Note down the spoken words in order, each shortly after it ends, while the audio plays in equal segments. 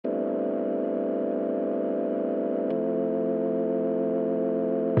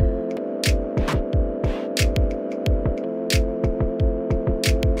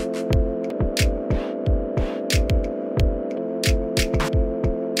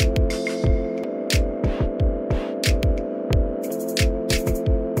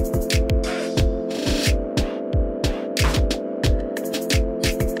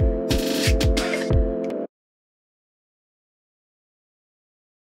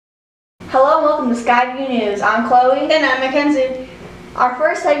Hello and welcome to Skyview News. I'm Khloe. And I'm Mackenzi. Our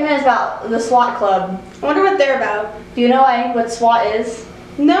first segment is about the SWAT Club. I wonder what they're about. Do you know what SWAT is?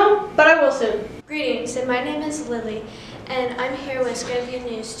 No, but I will soon. Greetings, and my name is Lily, and I'm here with Skyview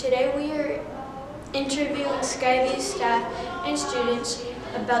News. Today we are interviewing Skyview staff and students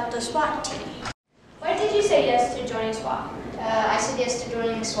about the SWAT team. Why did you say yes to joining SWAT? I said yes to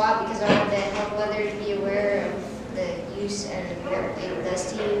joining SWAT because I wanted to help others be aware of the use and what it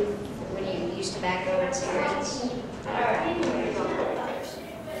does to you when you use tobacco and cigarettes.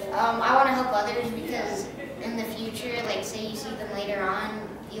 I want to help others because in the future, like say you see them later on,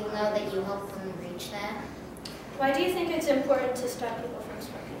 you'll know that you helped them reach that. Why do you think it's important to stop people from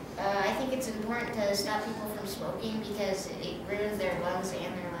smoking? I think it's important to stop people from smoking because it ruins their lungs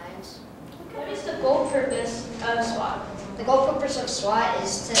and their lives. What is the goal purpose of SWAT? The goal purpose of SWAT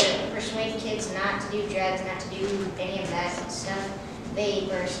is to persuade kids not to do drugs, not to do any of that stuff,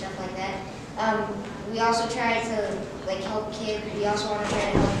 vape or stuff like that. We also try to help kids. We also want to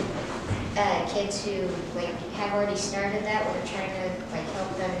try to help kids who have already started that. We're trying to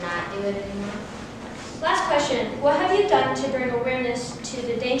help them not do it anymore. Last question. What have you done to bring awareness to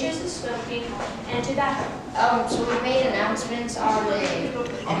the dangers of smoking and tobacco? So we made announcements on the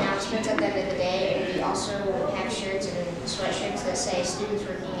announcements at the end of the day, and we also have shirts and sweatshirts that say students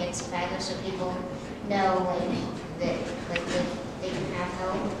working against tobacco, so people know that they can have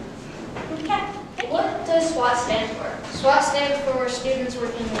help. Okay. What does SWAT stand for? SWAT stands for Students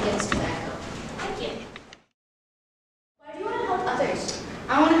Working Against Tobacco. Thank you. Why do you want to help others?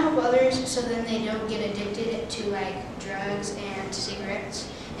 I want to help others so then they don't get addicted to drugs and cigarettes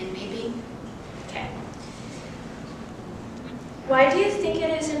and vaping. Okay. Why do you think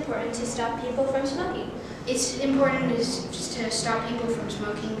it is important to stop people from smoking? It's important just to stop people from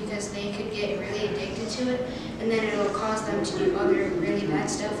smoking because they could get really addicted to it, and then it will cause them to do other really bad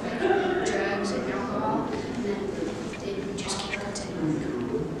stuff like drugs and alcohol, and then they just can't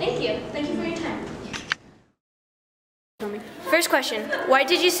continue. Thank you. Thank you for your time. First question. Why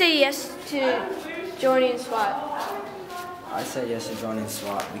did you say yes to joining SWAT? I said yes to joining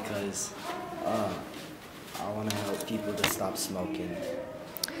SWAT because I want to help people to stop smoking.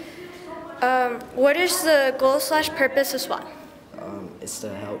 What is the goal/purpose of SWAT? It's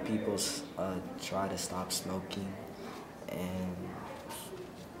to help people try to stop smoking and...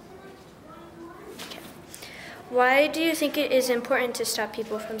 Why do you think it is important to stop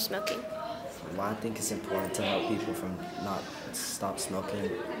people from smoking? Well, I think it's important to help people from not stop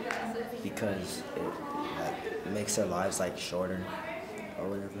smoking because it makes their lives shorter or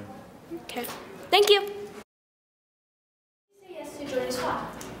whatever. Okay. Thank you. Say yes to joining SWAT.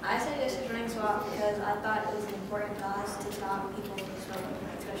 I said yes to joining SWAT because I thought it was an important cause to stop people from smoking,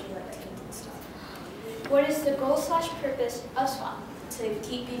 especially teens and stuff. What is the goal/purpose of SWAT? To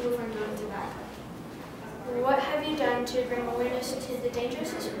keep people from doing tobacco. What have you done to bring awareness to the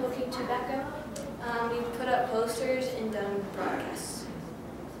dangers of smoking tobacco? We've put up posters and done broadcasts.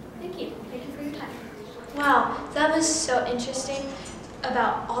 Thank you. Thank you for your time. Wow, that was so interesting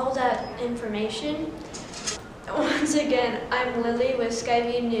about all that information. Once again, I'm Lily with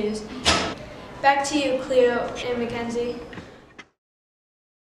Skyview News. Back to you, Cleo and Mackenzi.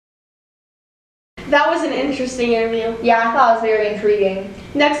 That was an interesting interview. Yeah, I thought it was very intriguing.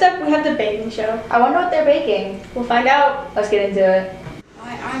 Next up, we have the baking show. I wonder what they're baking. We'll find out. Let's get into it.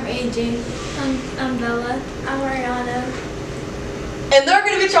 Hi, I'm AJ. I'm Bella. I'm Ariana. And they're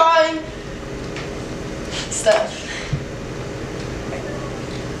going to be trying stuff.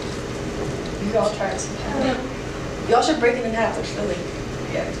 You all try it sometime. Yeah. Y'all should break it in half. There's really,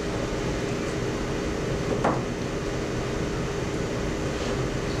 yeah.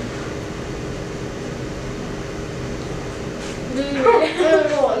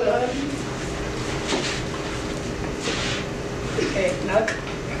 Oh my god. Okay, now.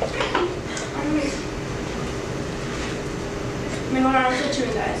 Hold on, I'll switch you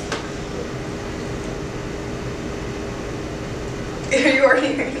guys. You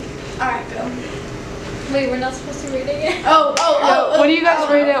already heard it. Alright, go. Wait, we're not supposed to read it yet? Oh. What do you guys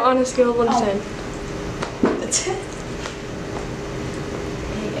rate it on a scale of 1 to 10? A 10.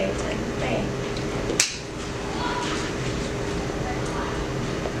 8, 10. Dang.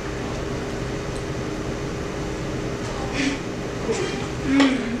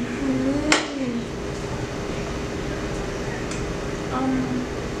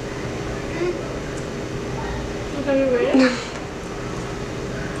 What have you rated?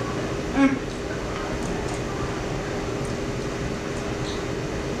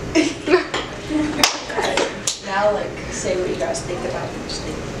 Now, say what you guys think about each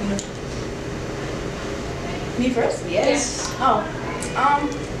thing. Me first? Yes. Yeah. Oh.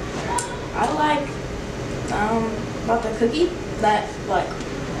 I like about the cookie that like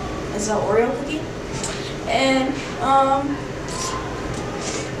is an Oreo cookie, and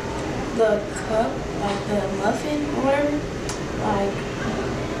the cup, like the muffin or whatever. Like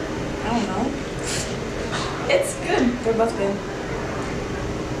I don't know. It's good. They're both good.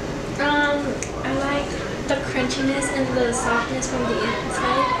 I like the crunchiness and the softness from the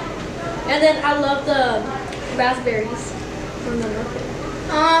inside. And then I love the raspberries from the muffin.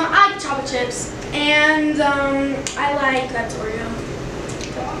 I like chocolate chips, and I like that's Oreo,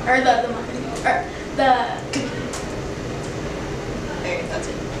 or the muffin, or the cookie. There, that's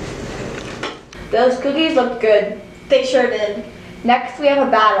it. Those cookies look good. They sure did. Next, we have a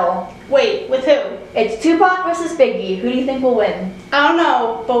battle. Wait, with who? It's Tupac versus Biggie. Who do you think will win? I don't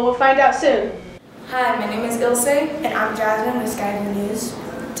know, but we'll find out soon. Hi, my name is Ilse, and I'm Jasmine with Skyview News.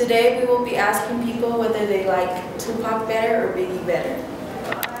 Today we will be asking people whether they like Tupac better or Biggie better.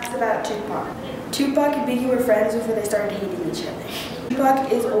 It's about Tupac. Tupac and Biggie were friends before they started hating each other.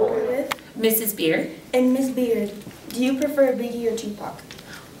 Tupac is older with Mrs. Bier. And Miss Beard. Do you prefer Biggie or Tupac?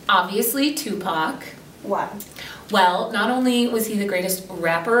 Obviously Tupac. Why? Well, not only was he the greatest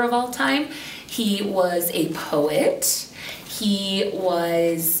rapper of all time, he was a poet. He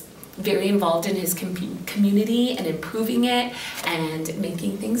was very involved in his community and improving it and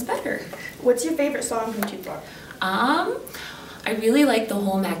making things better. What's your favorite song from Tupac? I really like the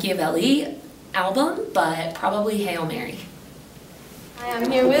whole Machiavelli album, but probably Hail Mary. Hi,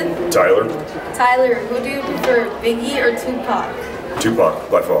 I'm here with Tyler. Tyler. Who do you prefer, Biggie or Tupac? Tupac,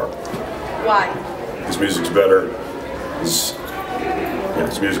 by far. Why? His music's better. His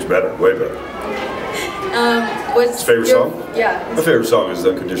music's better, way better. What's His favorite song? Yeah. My favorite song is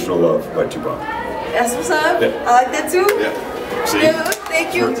Unconditional Love by Tupac. That's what's up. Yeah. I like that too. Yeah. See? Yeah,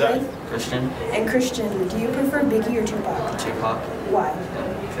 thank you. Christian. And Christian, do you prefer Biggie or Tupac? Tupac. Why?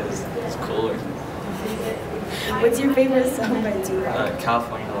 Because it's cooler. What's your favorite song by Tupac?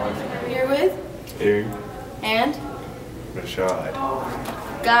 California Love. I'm here with Here. and Rashad.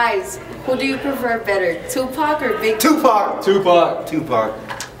 guys. Who do you prefer better, Tupac or Biggie? Tupac. Tupac. Tupac.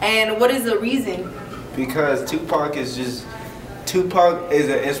 And what is the reason? Because Tupac is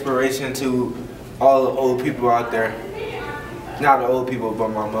an inspiration to all the old people out there. Not the old people, but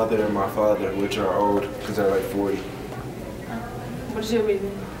my mother and my father, which are old, because they're like 40. What is your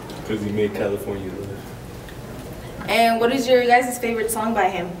reason? Because he made California live. And what is your guys' favorite song by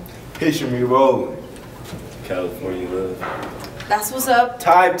him? Picture me rolling. California Love. That's what's up.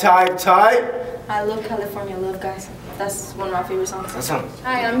 Type. I love California Love, guys. That's one of my favorite songs. That's something.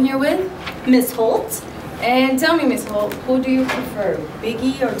 Hi, I'm here with Miss Holt. And tell me, Miss Holt, who do you prefer,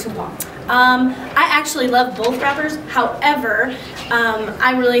 Biggie or Tupac? I actually love both rappers. However,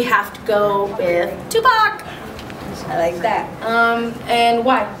 I really have to go with Tupac. I like that. And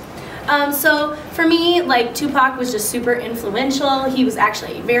why? So for me, like Tupac was just super influential. He was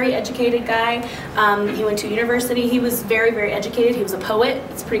actually a very educated guy. He went to university. He was very, very educated. He was a poet.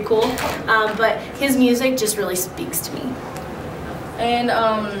 It's pretty cool. But his music just really speaks to me. And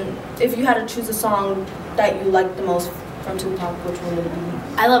if you had to choose a song that you liked the most from Tupac, which one would it be?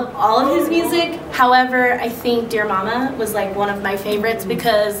 I love all of his music. However, I think Dear Mama was like one of my favorites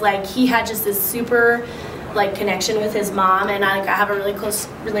because like he had just this super like connection with his mom, and I have a really close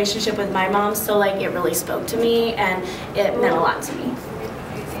relationship with my mom, so like it really spoke to me and it meant a lot to me.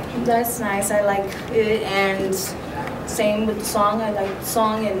 That's nice. I like it, and same with the song. I like the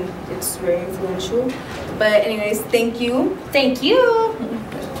song and it's very influential. But anyways, thank you. Thank you.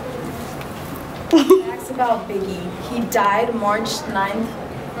 Facts about Biggie. He died March 9th,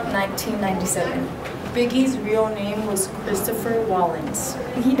 1997. Biggie's real name was Christopher Wallens.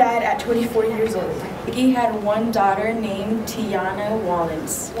 He died at 24 years old. Biggie had one daughter named Tiana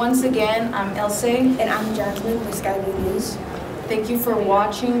Wallens. Once again, I'm Ilse. And I'm Jasmine with Skyview News. Thank you for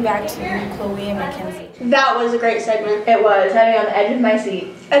watching. Back to you, Khloe and Mackenzi. That was a great segment. It was. Had me on the edge of my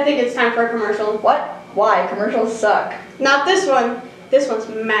seat. I think it's time for a commercial. What? Why? Commercials suck. Not this one. This one's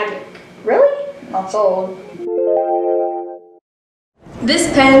magic. Really? Not sold.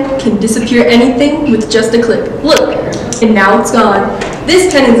 This pen can disappear anything with just a click. Look, and now it's gone.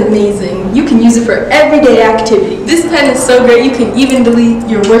 This pen is amazing. You can use it for everyday activity. This pen is so great you can even delete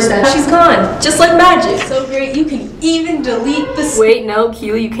your worst enemy. She's gone, just like magic. So great you can even delete the Wait, no,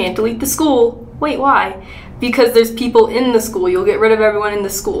 KeiLee, you can't delete the school. Wait, why? Because there's people in the school. You'll get rid of everyone in the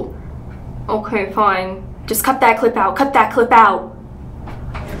school. Okay, fine. Just cut that clip out. Cut that clip out.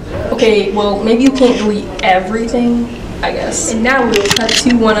 Okay, well, maybe you can't delete everything, I guess. And now we will cut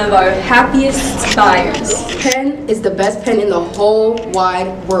to one of our happiest buyers. Pen is the best pen in the whole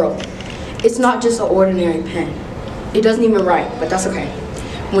wide world. It's not just an ordinary pen. It doesn't even write, but that's okay.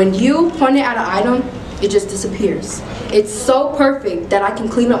 When you point it at an item, it just disappears. It's so perfect that I can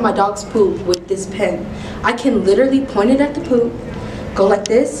clean up my dog's poop with this pen. I can literally point it at the poop, go like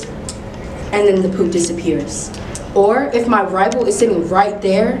this, and then the poop disappears. Or if my rival is sitting right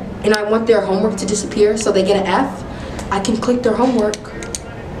there and I want their homework to disappear so they get an F, I can click their homework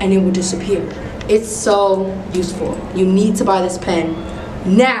and it will disappear. It's so useful. You need to buy this pen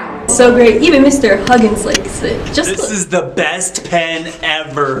now. So great, even Mr. Huggins likes it. This is the best pen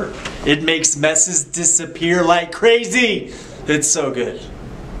ever. It makes messes disappear like crazy. It's so good.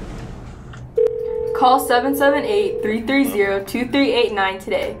 Call 778-330-2389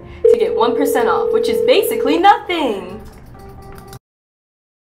 today to get 1% off, which is basically nothing.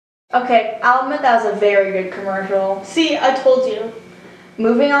 Okay, I'll admit that was a very good commercial. See, I told you.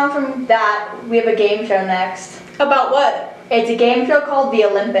 Moving on from that, we have a game show next. About what? It's a game show called The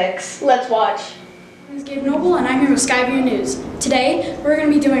Olympics. Let's watch. My name is Gabe Noble and I'm here with Skyview News. Today, we're going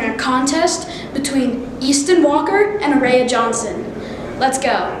to be doing a contest between Easton Walker and Araya Johnson. Let's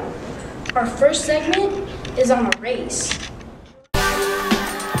go. Our first segment is on a race.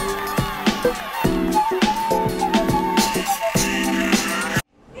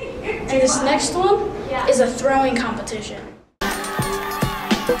 And this next one is a throwing competition.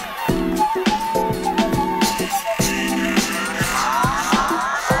 The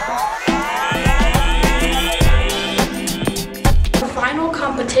final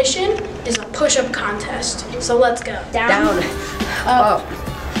competition is a push-up contest. So let's go. Down, up,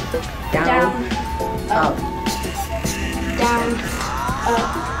 down, up, down, up,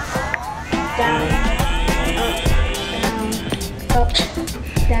 down, up,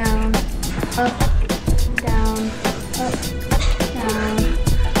 down, up, down, up, down.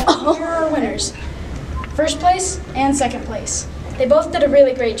 Here are our winners. First place and second place. They both did a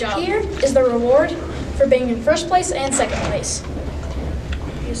really great job. Here is the reward for being in first place and second place.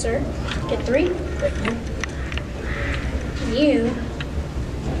 You, sir, get 3. You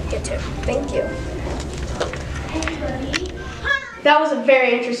get 2. Thank you. That was a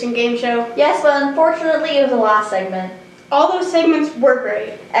very interesting game show. Yes, but unfortunately it was the last segment. All those segments were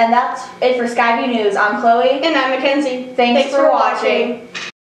great. And that's it for Skyview News. I'm Khloe. And I'm Mackenzi. Thanks for watching.